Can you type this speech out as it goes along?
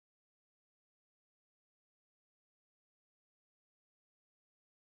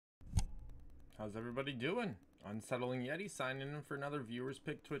How's everybody doing? Unsettling Yeti signing in for another Viewers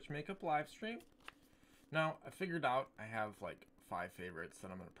Pick Twitch Makeup live stream. Now, I figured out I have like 5 favorites that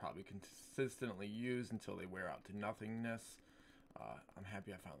I'm going to probably consistently use until they wear out to nothingness. I'm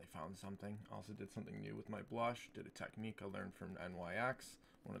happy I finally found something. Also did something new with my blush. Did a technique I learned from NYX,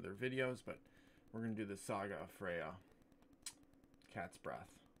 one of their videos, but we're going to do the Saga of Freja Cat's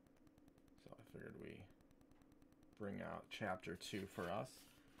Breath. So I figured we bring out chapter 2 for us.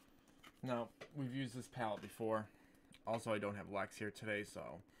 Now, we've used this palette before. Also, I don't have Lex here today, so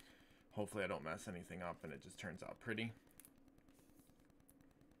hopefully I don't mess anything up and it just turns out pretty.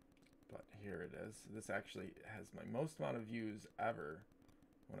 But here it is. This actually has my most amount of views ever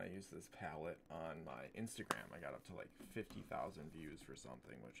when I use this palette on my Instagram. I got up to like 50,000 views for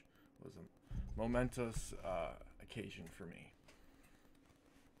something, which was a momentous occasion for me.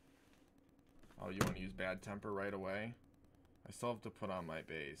 Oh, you want to use Bad Temper right away? I still have to put on my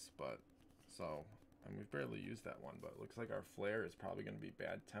base, but so, and we've barely used that one, but it looks like our flare is probably going to be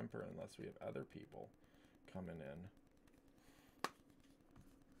Bad Temper unless we have other people coming in.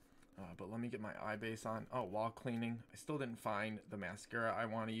 But let me get my eye base on. Oh, while cleaning, I still didn't find the mascara I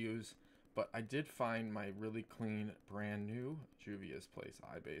want to use, but I did find my really clean, brand new Juvias Place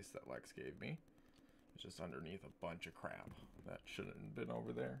eye base that Lex gave me. It's just underneath a bunch of crap that shouldn't have been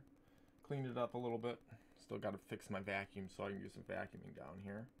over there. Cleaned it up a little bit. Still got to fix my vacuum so I can do some vacuuming down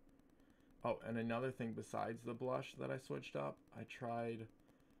here. Oh, and another thing besides the blush that I switched up, I tried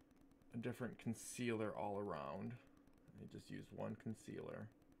a different concealer all around. I just used one concealer.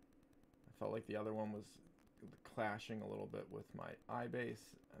 I felt like the other one was clashing a little bit with my eye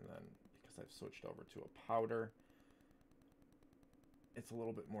base, and then because I've switched over to a powder, it's a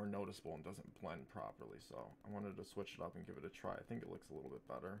little bit more noticeable and doesn't blend properly, so I wanted to switch it up and give it a try. I think it looks a little bit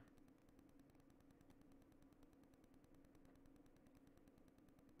better.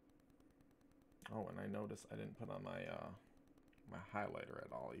 Oh, and I noticed I didn't put on my my highlighter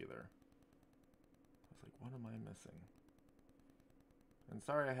at all either. I was like, what am I missing? And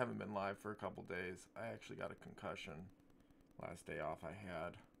sorry I haven't been live for a couple days. I actually got a concussion last day off I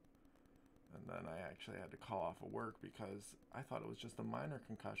had. And then I actually had to call off of work because I thought it was just a minor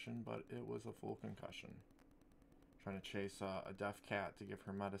concussion, but it was a full concussion. Trying to chase a deaf cat to give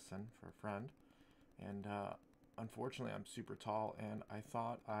her medicine for a friend. And unfortunately, I'm super tall, and I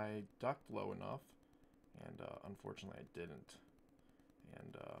thought I ducked low enough, and unfortunately, I didn't.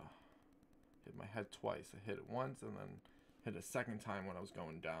 And hit my head twice. I hit it once, and then hit a second time when I was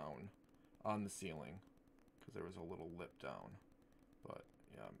going down on the ceiling, because there was a little lip down. But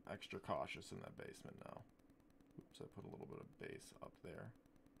yeah, I'm extra cautious in that basement now. Oops, I put a little bit of base up there.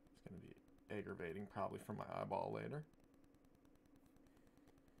 It's going to be aggravating, probably for my eyeball later.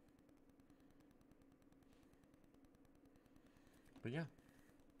 But yeah,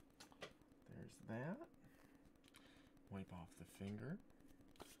 there's that. Wipe off the finger.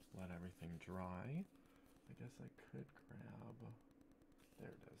 Let everything dry. I guess I could grab... There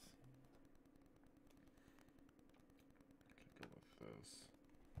it is. Could go with this.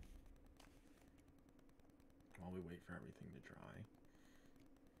 While we wait for everything to dry.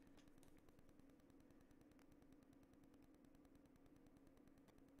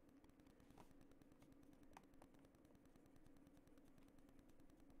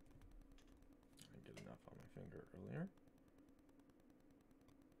 Enough on my finger earlier.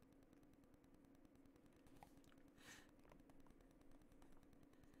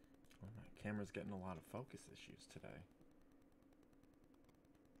 Oh, my camera's getting a lot of focus issues today.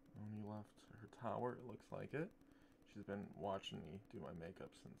 Only left her tower, it looks like it. She's been watching me do my makeup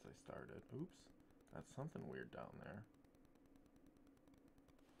since I started. Oops, got something weird down there.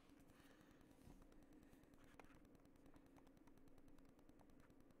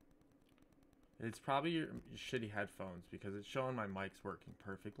 It's probably your shitty headphones because it's showing my mic's working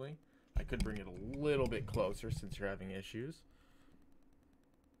perfectly. I could bring it a little bit closer since you're having issues.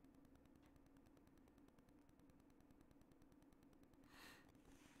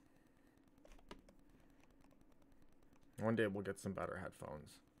 One day we'll get some better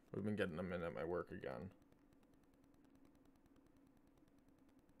headphones. We've been getting them in at my work again.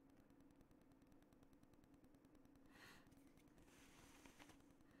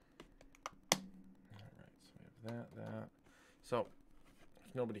 That. So,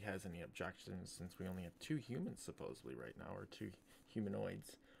 if nobody has any objections, since we only have 2 humans supposedly right now, or 2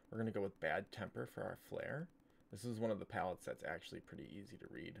 humanoids, we're going to go with Bad Temper for our flare. This is one of the palettes that's actually pretty easy to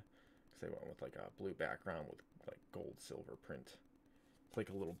read, because they went with like a blue background with like gold silver print. It's like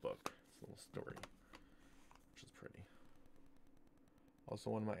a little book. It's a little story, which is pretty.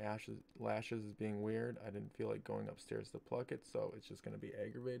 Also, one of my lashes is being weird. I didn't feel like going upstairs to pluck it, so it's just going to be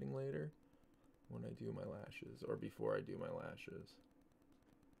aggravating later. when I do my lashes, or before I do my lashes.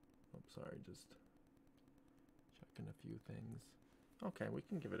 Oh, sorry, just checking a few things. Okay, we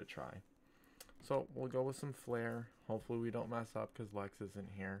can give it a try. So we'll go with some Flare. Hopefully we don't mess up because Lex isn't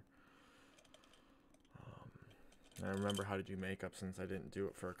here. I remember how to do makeup since I didn't do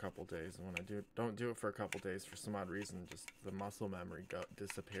it for a couple days. And when I don't do it for a couple days, for some odd reason, just the muscle memory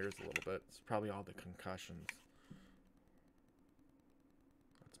disappears a little bit. It's probably all the concussions.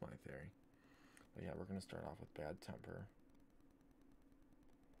 That's my theory. But yeah, we're going to start off with Bad Temper.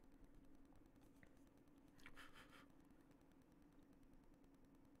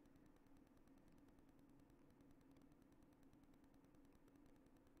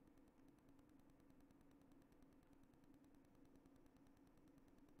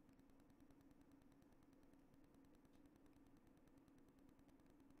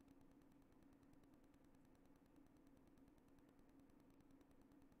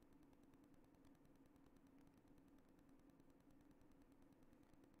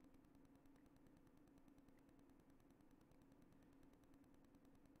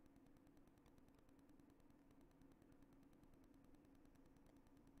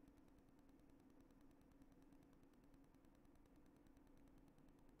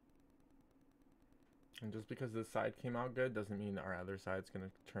 And just because this side came out good doesn't mean our other side's going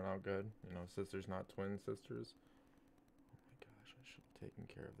to turn out good. You know, sisters not twin sisters. Oh my gosh, I should have taken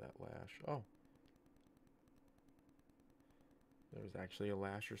care of that lash. Oh. There was actually a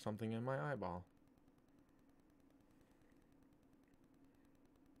lash or something in my eyeball.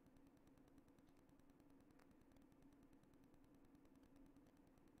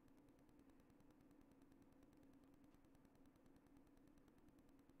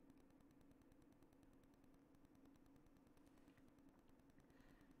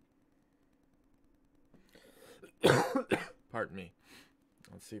 Pardon me.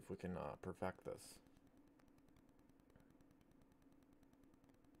 Let's see if we can perfect this.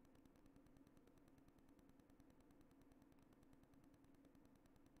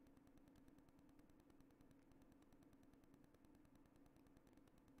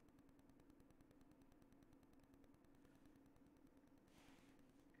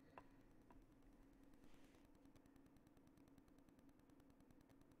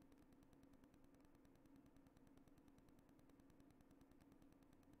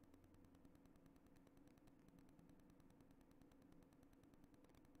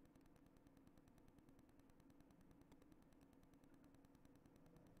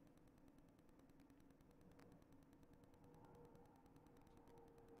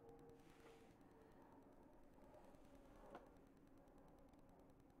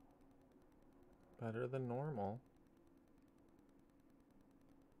 Better than normal.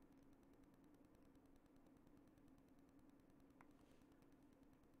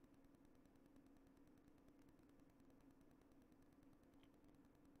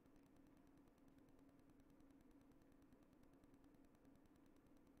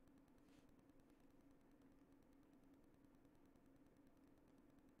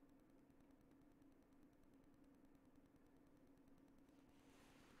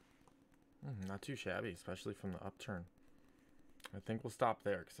 Not too shabby, especially from the upturn. I think we'll stop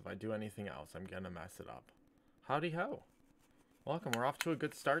there, because if I do anything else, I'm going to mess it up. Howdy ho. Welcome. We're off to a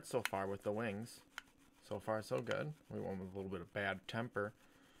good start so far with the wings. So far, so good. We went with a little bit of Bad Temper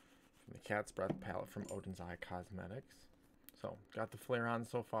from the Cat's Breath palette from Odens Eye Cosmetics. So, got the flare on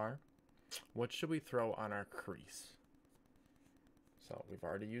so far. What should we throw on our crease? So, we've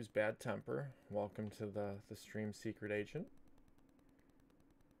already used Bad Temper. Welcome to the stream secret agent.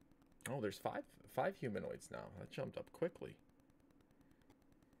 Oh, there's five humanoids now. That jumped up quickly.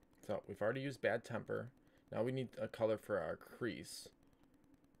 So, we've already used Bad Temper. Now we need a color for our crease.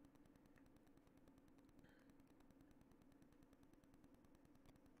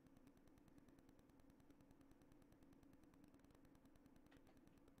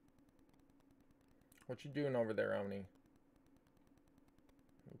 What you doing over there, Oni?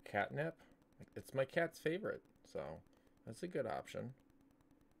 Catnip? It's my cat's favorite, so that's a good option.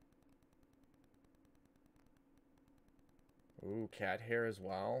 Ooh, cat hair as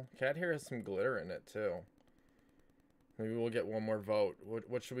well. Cat hair has some glitter in it too. Maybe we'll get one more vote.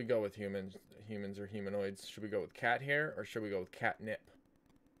 What should we go with, humans or humanoids? Should we go with cat hair or should we go with catnip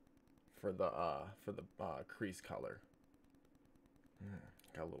for the crease color?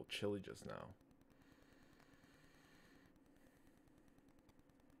 Got a little chilly just now.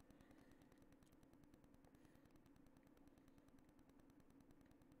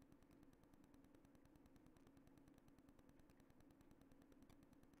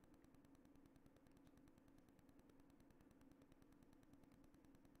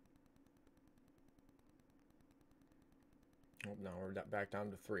 Oh, now we're back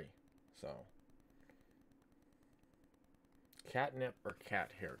down to 3. So, catnip or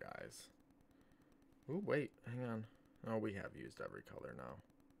cat hair, guys? Ooh, wait, hang on. Oh, we have used every color now.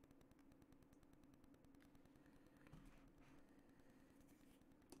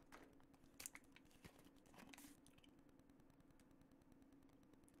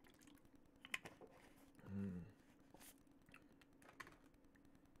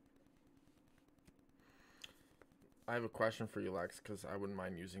 I have a question for you, Lex, because I wouldn't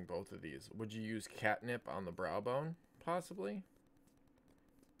mind using both of these. Would you use catnip on the brow bone, possibly?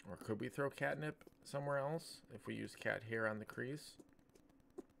 Or could we throw catnip somewhere else if we use cat hair on the crease?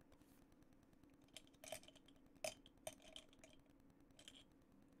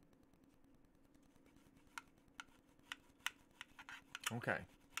 Okay.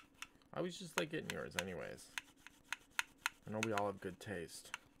 I was just like getting yours anyways. I know we all have good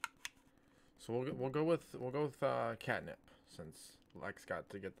taste. So we'll go with catnip since Lex got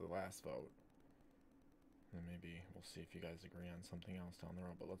to get the last vote. And maybe we'll see if you guys agree on something else down the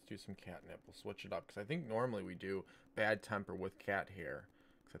road. But let's do some catnip. We'll switch it up because I think normally we do bad temper with cat hair.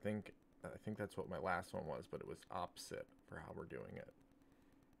 Because I think that's what my last one was, but it was opposite for how we're doing it.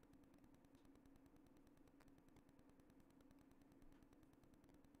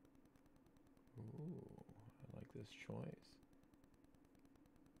 Ooh, I like this choice.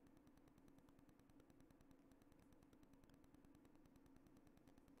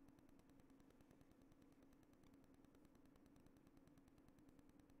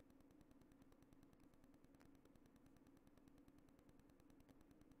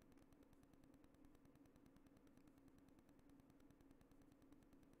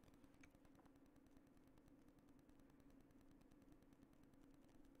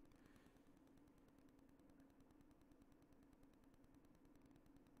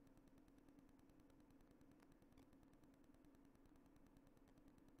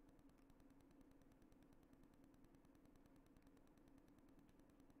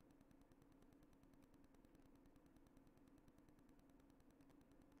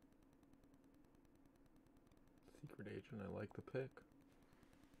 Secret Agent, I like the pick.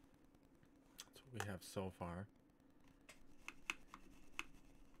 That's what we have so far.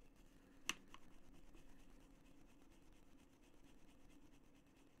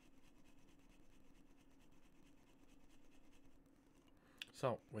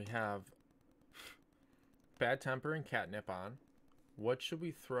 So we have bad temper and catnip on. What should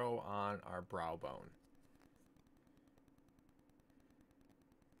we throw on our brow bone?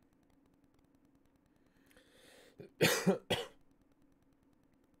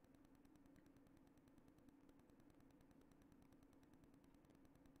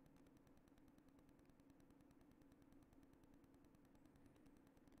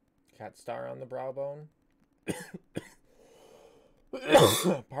 Cat star on the brow bone.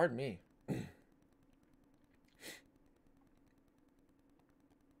 Pardon me.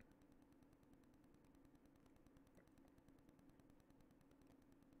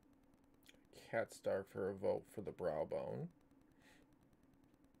 Cat star for a vote for the brow bone.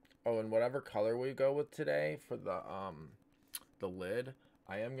 Oh, and whatever color we go with today for the lid,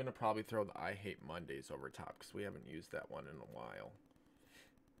 I am gonna probably throw the I Hate Mondays over top because we haven't used that one in a while.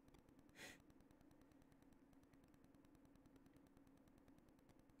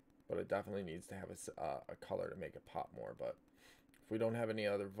 But it definitely needs to have a color to make it pop more. But if we don't have any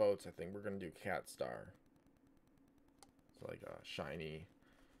other votes, I think we're gonna do Cat Star. It's like a shiny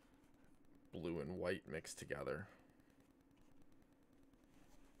blue and white mixed together.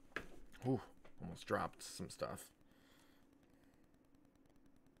 Ooh, almost dropped some stuff.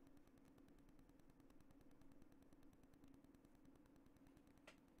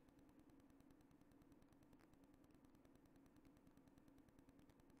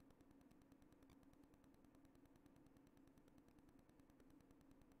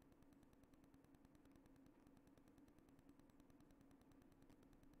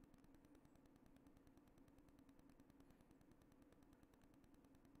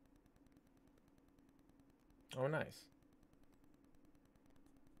 Oh, nice.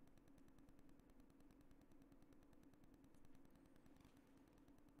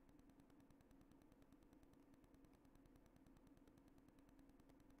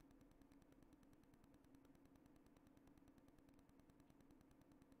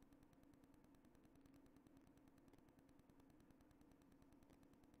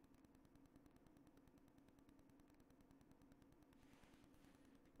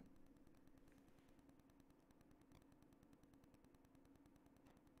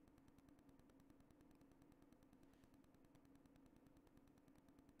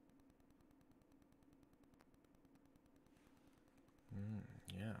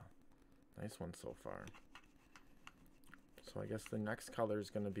 Nice one so far. So I guess the next color is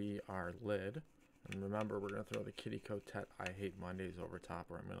going to be our lid. And remember, we're going to throw the Kitty Coquette I Hate Mondays over top,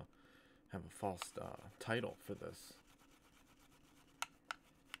 or I'm going to have a false title for this.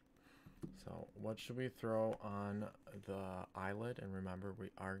 So what should we throw on the eyelid? And remember, we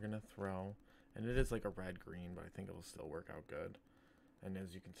are going to throw, and it is like a red-green, but I think it will still work out good. And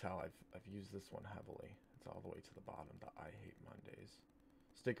as you can tell, I've used this one heavily. It's all the way to the bottom, the I Hate Mondays.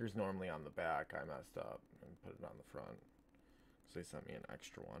 Stickers normally on the back. I messed up and put it on the front, because they sent me an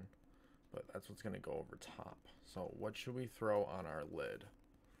extra one. But that's what's going to go over top. So what should we throw on our lid?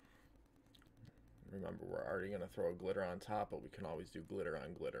 Remember, we're already going to throw a glitter on top, but we can always do glitter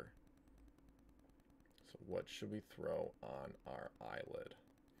on glitter. So what should we throw on our eyelid?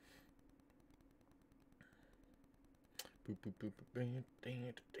 Boop, boop, boop, boop.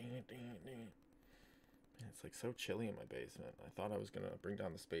 It's like so chilly in my basement. I thought I was going to bring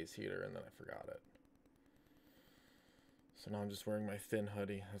down the space heater, and then I forgot it. So now I'm just wearing my thin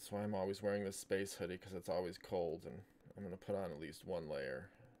hoodie. That's why I'm always wearing this space hoodie, because it's always cold, and I'm going to put on at least one layer.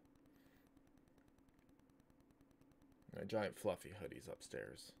 My giant fluffy hoodie's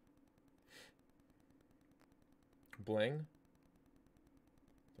upstairs. Bling.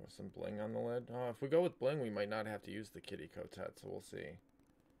 Throw some bling on the lid. Oh, if we go with bling, we might not have to use the Kitty Coquette, so we'll see.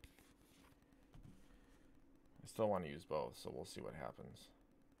 I still want to use both, so we'll see what happens.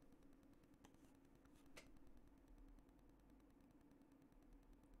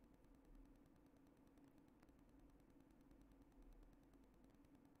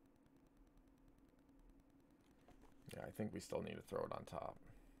 Yeah, I think we still need to throw it on top.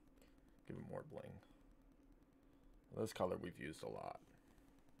 Give it more bling. This color we've used a lot.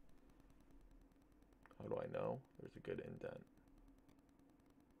 How do I know? There's a good indent.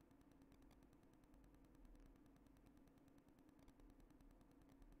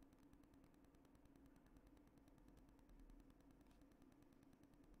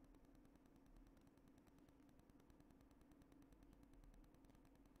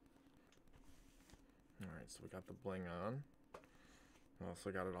 Alright, so we got the bling on. We also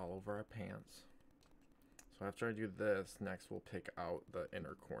got it all over our pants. So after I do this, next we'll pick out the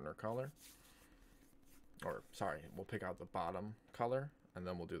inner corner color. Or, sorry, we'll pick out the bottom color, and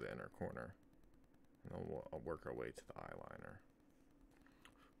then we'll do the inner corner. And then we'll work our way to the eyeliner.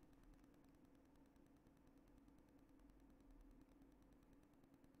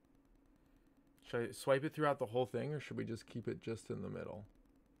 Should I swipe it throughout the whole thing, or should we just keep it just in the middle?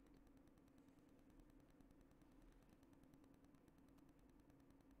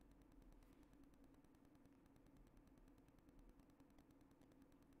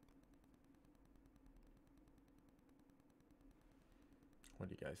 What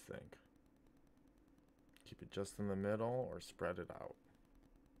do you guys think? Keep it just in the middle or spread it out?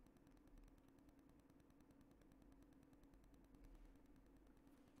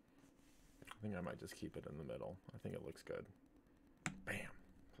 I think I might just keep it in the middle. I think it looks good. Bam!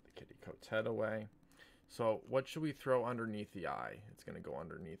 Put the Kitty Coquette's head away. So what should we throw underneath the eye? It's going to go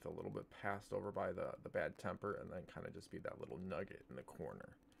underneath a little bit past over by the bad temper, and then kind of just be that little nugget in the corner.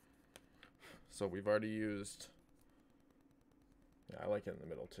 So we've already used... Yeah, I like it in the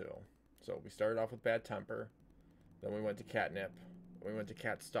middle too. So we started off with bad temper, then we went to catnip, we went to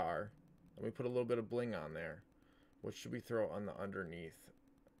cat star, and we put a little bit of bling on there. What should we throw on the underneath?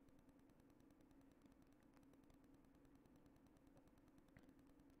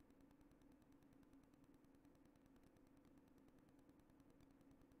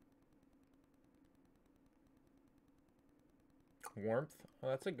 Warmth? Oh,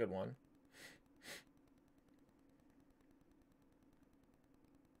 that's a good one.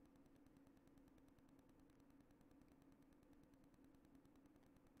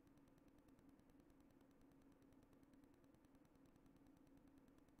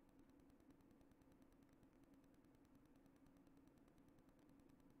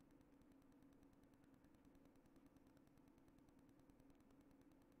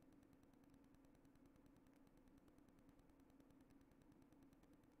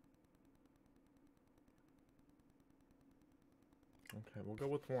 Okay, we'll go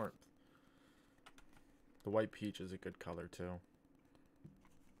with warmth. The white peach is a good color too.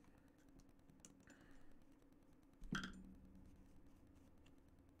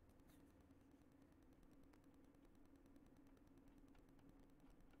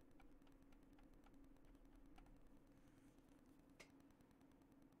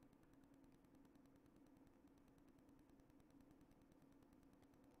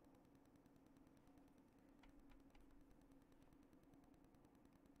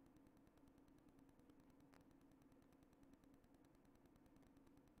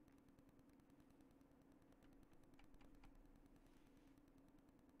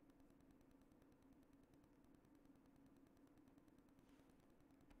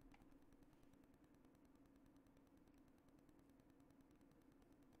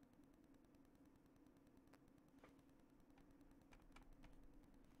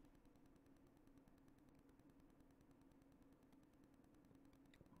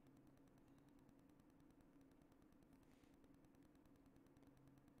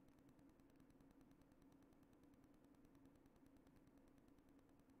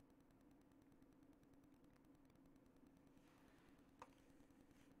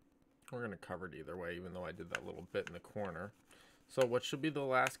 We're going to cover it either way, even though I did that little bit in the corner. So what should be the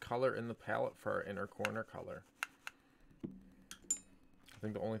last color in the palette for our inner corner color? I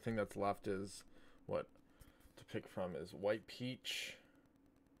think the only thing that's left is what to pick from is white peach,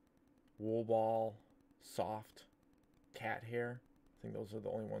 wool ball, soft, cat hair. I think those are the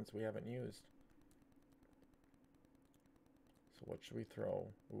only ones we haven't used. So what should we throw?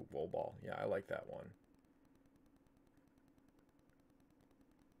 Ooh, wool ball. Yeah, I like that one.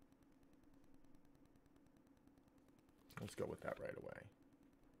 Let's go with that right away.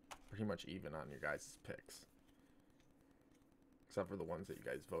 Pretty much even on your guys' picks. Except for the ones that you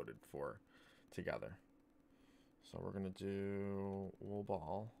guys voted for together. So we're going to do wool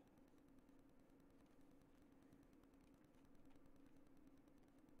ball.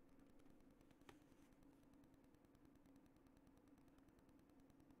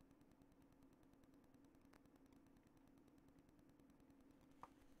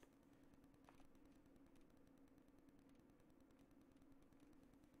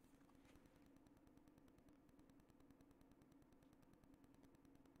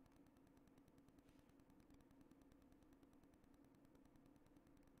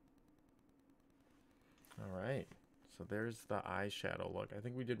 Alright, so there's the eyeshadow look. I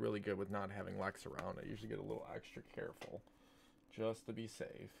think we did really good with not having Lex around. I usually get a little extra careful, just to be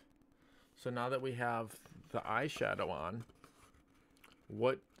safe. So now that we have the eyeshadow on,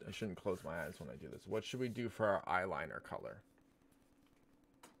 I shouldn't close my eyes when I do this. What should we do for our eyeliner color?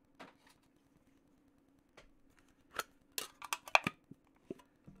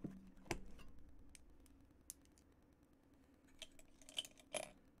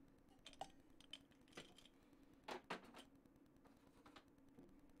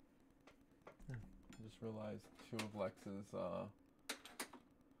 Realized two of Lex's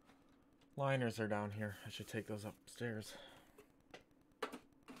liners are down here. I should take those upstairs.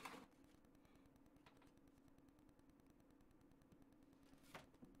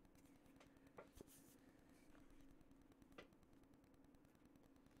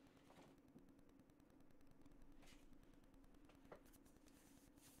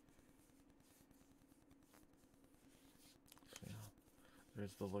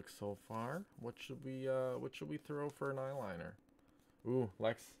 There's the look so far. What should we throw for an eyeliner? Ooh,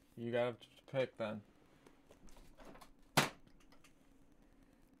 Lex, you gotta pick then.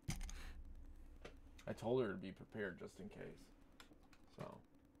 I told her to be prepared just in case. So.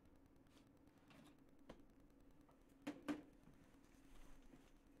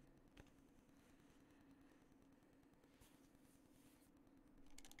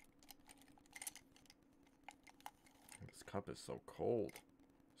 This cup is so cold.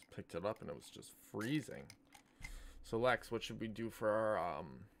 Just picked it up and it was just freezing. So Lex, what should we do for our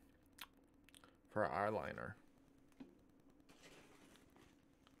eyeliner?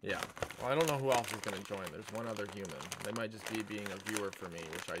 Yeah, well, I don't know who else is going to join. There's one other human. They might just be being a viewer for me,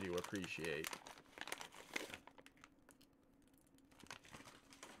 which I do appreciate.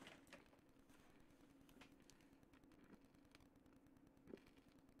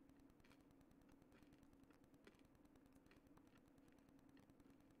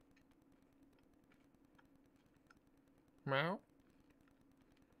 Meow.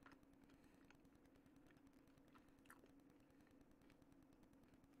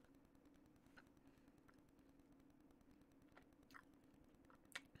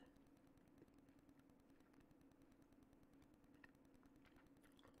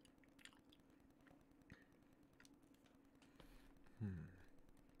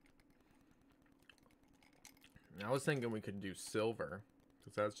 I was thinking we could do silver,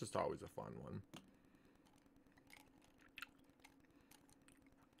 because that's just always a fun one.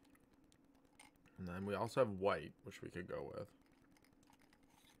 And then we also have white, which we could go with.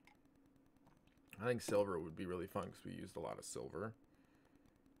 I think silver would be really fun because we used a lot of silver.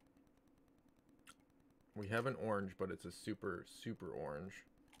 We have an orange, but it's a super, super orange.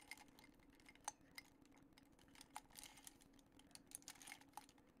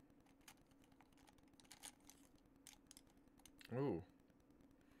 Ooh.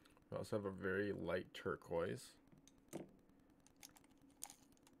 We also have a very light turquoise.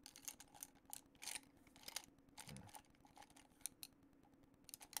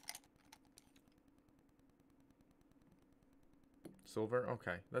 Silver?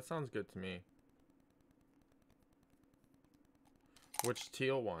 Okay, that sounds good to me. Which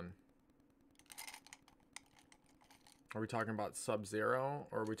teal one? Are we talking about Sub-Zero,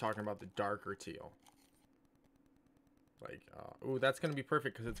 or are we talking about the darker teal? Like, ooh, that's going to be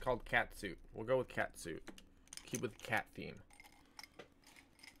perfect because it's called Catsuit. We'll go with Catsuit. Keep with the cat theme.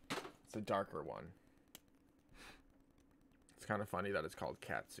 It's a darker one. It's kind of funny that it's called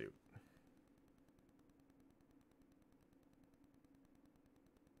Catsuit.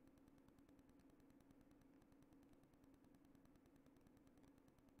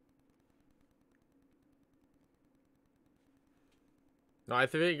 No, I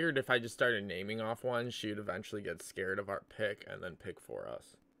figured if I just started naming off one, she'd eventually get scared of our pick and then pick for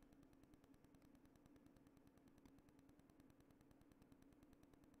us.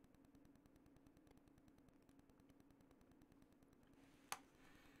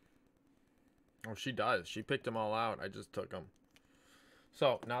 Oh, she does. She picked them all out. I just took them.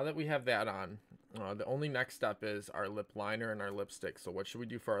 So now that we have that on, the only next step is our lip liner and our lipstick. So what should we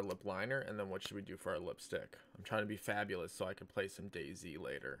do for our lip liner, and then what should we do for our lipstick? I'm trying to be fabulous so I can play some DayZ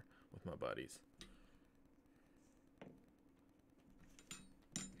later with my buddies.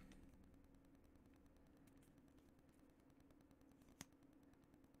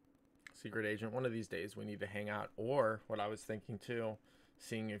 Secret Agent, one of these days we need to hang out. Or what I was thinking too,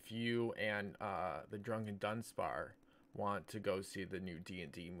 seeing if you and the Drunken Dunsparce want to go see the new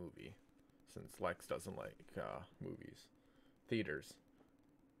D&D movie, since Lex doesn't like movies, theaters.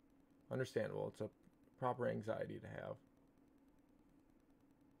 Understandable. It's a proper anxiety to have.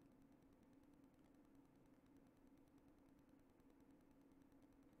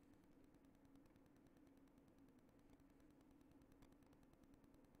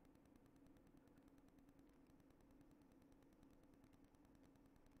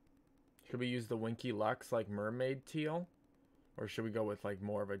 Should we use the Winky Lux like mermaid teal? Or should we go with like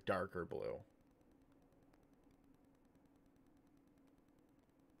more of a darker blue?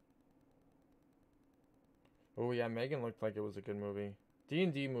 Oh yeah, Megan looked like it was a good movie.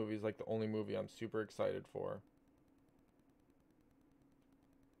 D&D movie is like the only movie I'm super excited for.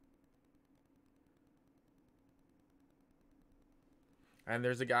 And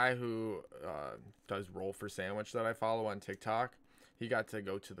there's a guy who does Roll for Sandwich that I follow on TikTok. He got to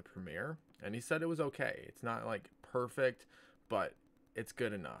go to the premiere, and he said it was okay. It's not like perfect, but it's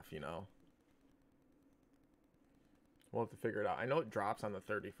good enough, you know? We'll have to figure it out. I know it drops on the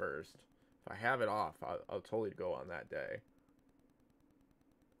 31st. If I have it off, I'll totally go on that day.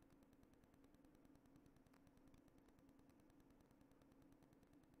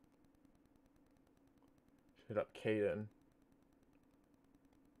 Hit up Caden.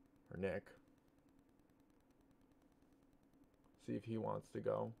 Or Nick. See if he wants to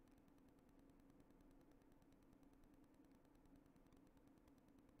go.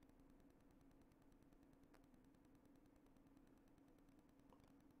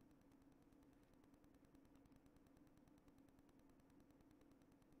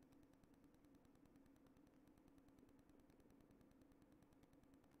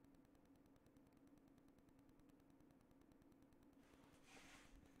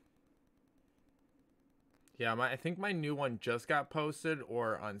 Yeah, I think my new one just got posted,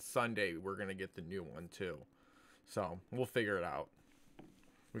 or on Sunday we're going to get the new one too. So we'll figure it out.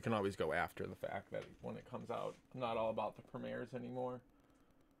 We can always go after the fact that when it comes out. I'm not all about the premieres anymore.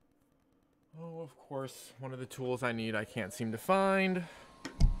 Oh, of course, one of the tools I need I can't seem to find.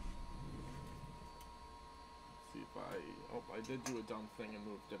 Let's see if I did do a dumb thing and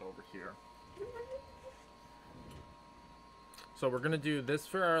moved it over here. So we're going to do this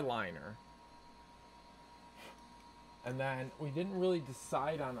for our liner. And then we didn't really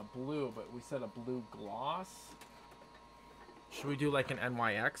decide on a blue, but we said a blue gloss. Should we do like an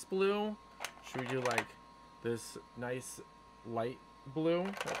NYX blue? Should we do like this nice light blue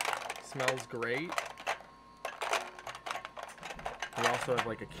that smells great? We also have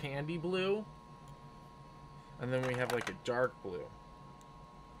like a candy blue. And then we have like a dark blue.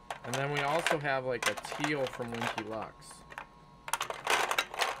 And then we also have like a teal from Winky Lux.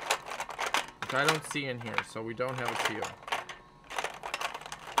 I don't see in here, so we don't have a teal.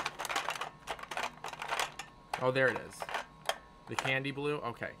 Oh, there it is. The candy blue?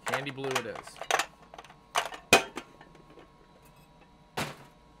 Okay, candy blue it is. I'm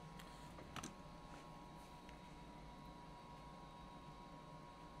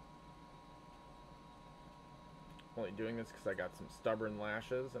only doing this because I got some stubborn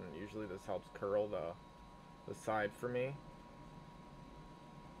lashes, and usually this helps curl the side for me.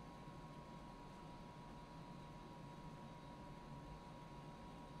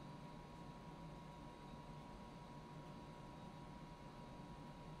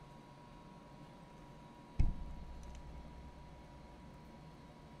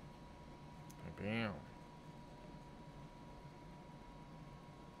 Bam.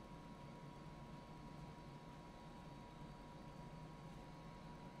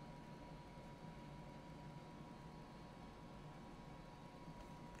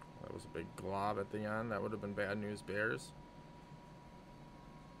 That was a big glob at the end. That would have been bad news bears.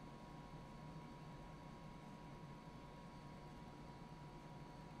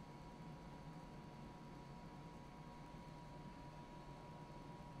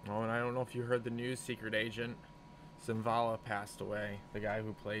 Oh, and I don't know if you heard the news, Secret Agent. Zinvala passed away. The guy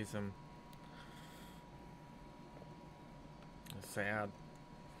who plays him. It's sad.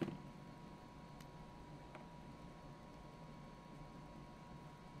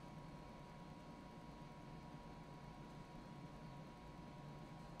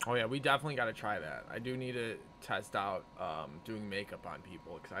 Oh yeah, we definitely got to try that. I do need to test out doing makeup on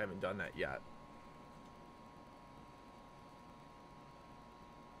people because I haven't done that yet.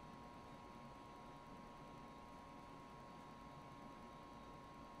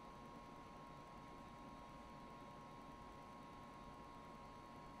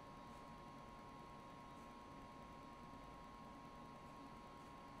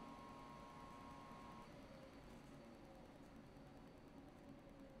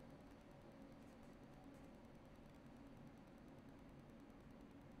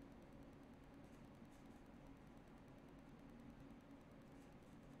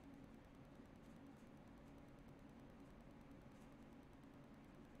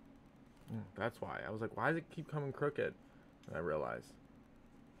 That's why. I was like, why does it keep coming crooked? And I realized.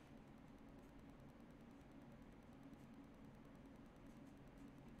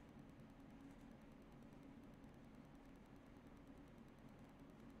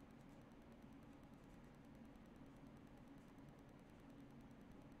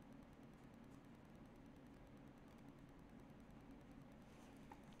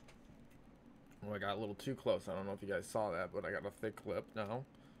 Oh, I got a little too close. I don't know if you guys saw that, but I got a thick lip now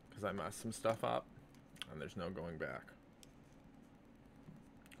because I messed some stuff up and there's no going back.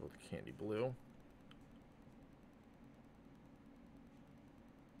 Go with candy blue.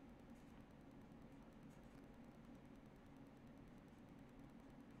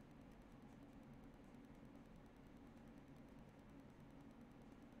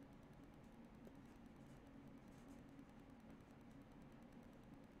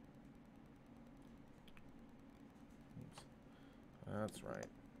 That's right.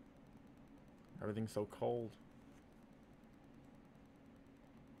 Everything's so cold.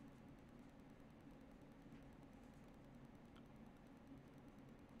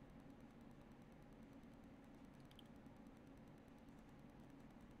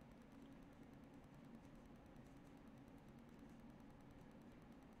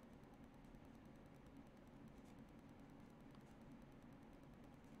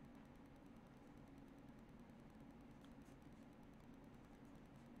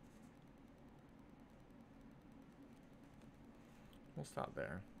 We'll stop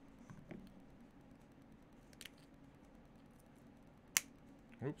there.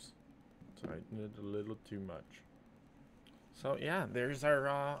 Oops. Tightened it a little too much. So yeah, there's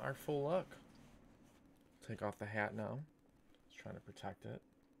our full look. Take off the hat now. Just trying to protect it.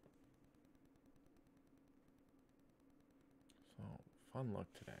 So fun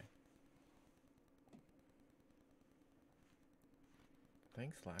look today.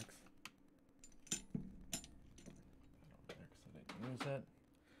 Thanks, Lex. Use it,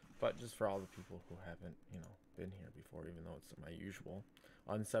 but just for all the people who haven't, you know, been here before, even though it's my usual.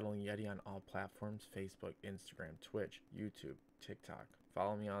 Unsettling Yeti on all platforms: Facebook, Instagram, Twitch, YouTube, TikTok.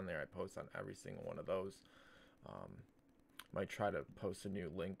 Follow me on there. I post on every single one of those. Might try to post a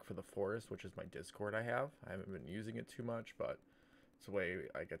new link for the forest, which is my Discord I have. I haven't been using it too much, but it's a way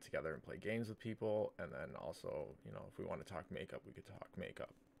I get together and play games with people, and then also, you know, if we want to talk makeup, we could talk makeup.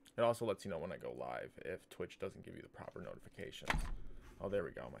 It also lets you know when I go live if Twitch doesn't give you the proper notifications. Oh, there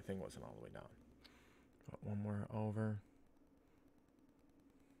we go. My thing wasn't all the way down. Put one more over.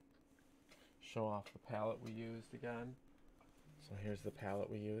 Show off the palette we used again. So here's the palette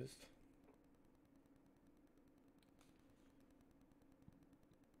we used.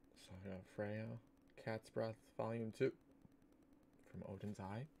 Saga Freja, Cat's Breath, Volume 2 from Odens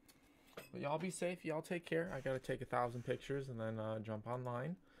Eye. But y'all be safe. Y'all take care. I got to take 1,000 pictures and then jump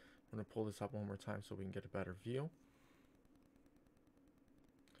online. I'm going to pull this up one more time so we can get a better view.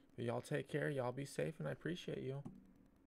 But y'all take care. Y'all be safe, and I appreciate you.